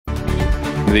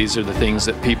These are the things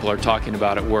that people are talking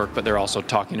about at work, but they're also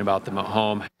talking about them at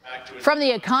home. From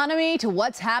the economy to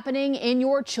what's happening in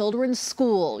your children's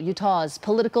school, Utah's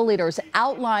political leaders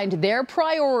outlined their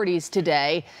priorities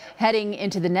today heading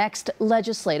into the next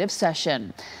legislative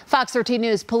session. Fox 13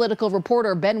 News political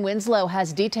reporter Ben Winslow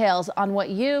has details on what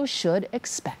you should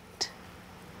expect.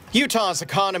 Utah's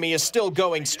economy is still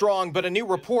going strong, but a new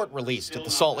report released at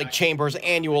the Salt Lake Chamber's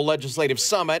annual legislative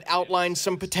summit outlines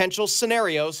some potential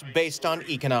scenarios based on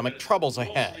economic troubles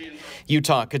ahead.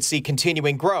 Utah could see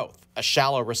continuing growth, a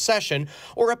shallow recession,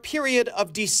 or a period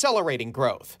of decelerating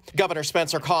growth. Governor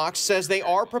Spencer Cox says they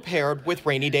are prepared with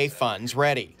rainy day funds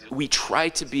ready. We try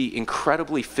to be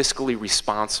incredibly fiscally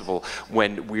responsible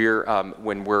when we're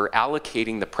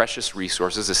allocating the precious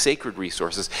resources, the sacred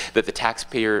resources that the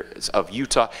taxpayers of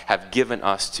Utah have given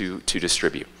us to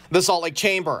distribute. The Salt Lake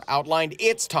Chamber outlined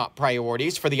its top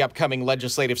priorities for the upcoming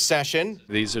legislative session.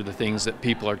 These are the things that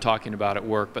people are talking about at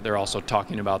work, but they're also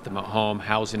talking about them at home.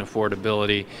 Housing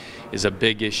affordability is a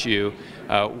big issue.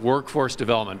 Workforce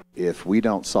development. If we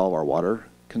don't solve our water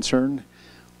concern,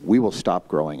 we will stop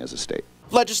growing as a state.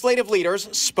 Legislative leaders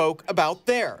spoke about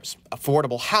theirs.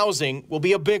 Affordable housing will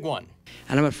be a big one.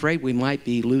 And I'm afraid we might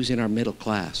be losing our middle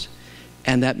class.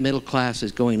 And that middle class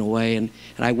is going away, and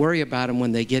I worry about them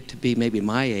when they get to be maybe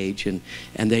my age and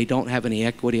they don't have any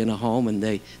equity in a home and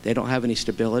they don't have any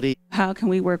stability. How can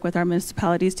we work with our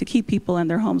municipalities to keep people in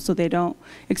their homes so they don't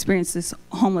experience this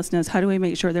homelessness? How do we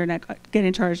make sure they're not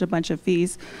getting charged a bunch of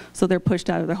fees so they're pushed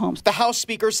out of their homes? The House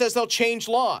Speaker says they'll change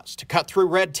laws to cut through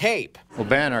red tape. Well,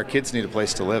 Ben, our kids need a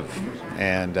place to live,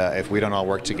 and if we don't all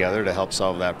work together to help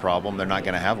solve that problem, they're not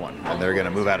going to have one, and they're going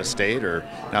to move out of state or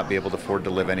not be able to afford to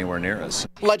live anywhere near us.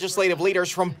 Legislative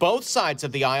leaders from both sides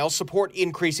of the aisle support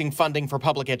increasing funding for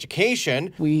public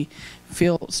education. We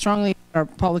feel strongly our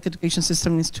public education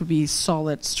system needs to be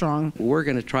solid, strong. We're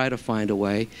going to try to find a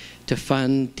way to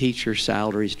fund teacher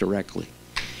salaries directly.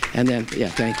 And then, yeah,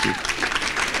 thank you.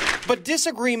 But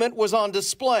disagreement was on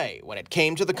display when it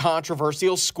came to the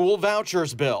controversial school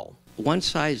vouchers bill. One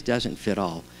size doesn't fit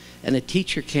all, and a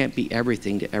teacher can't be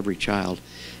everything to every child,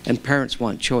 and parents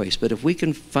want choice. But if we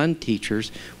can fund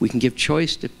teachers, we can give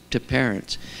choice to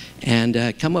parents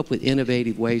and come up with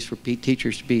innovative ways for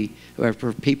teachers to be, or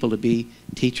for people to be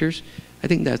teachers. I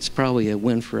think that's probably a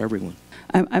win for everyone.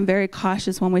 I'm very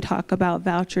cautious when we talk about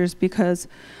vouchers, because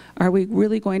are we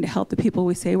really going to help the people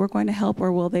we say we're going to help,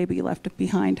 or will they be left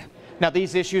behind? Now,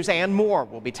 these issues and more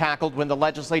will be tackled when the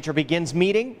legislature begins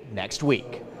meeting next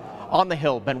week. On the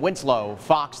Hill, Ben Winslow,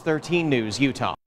 Fox 13 News, Utah.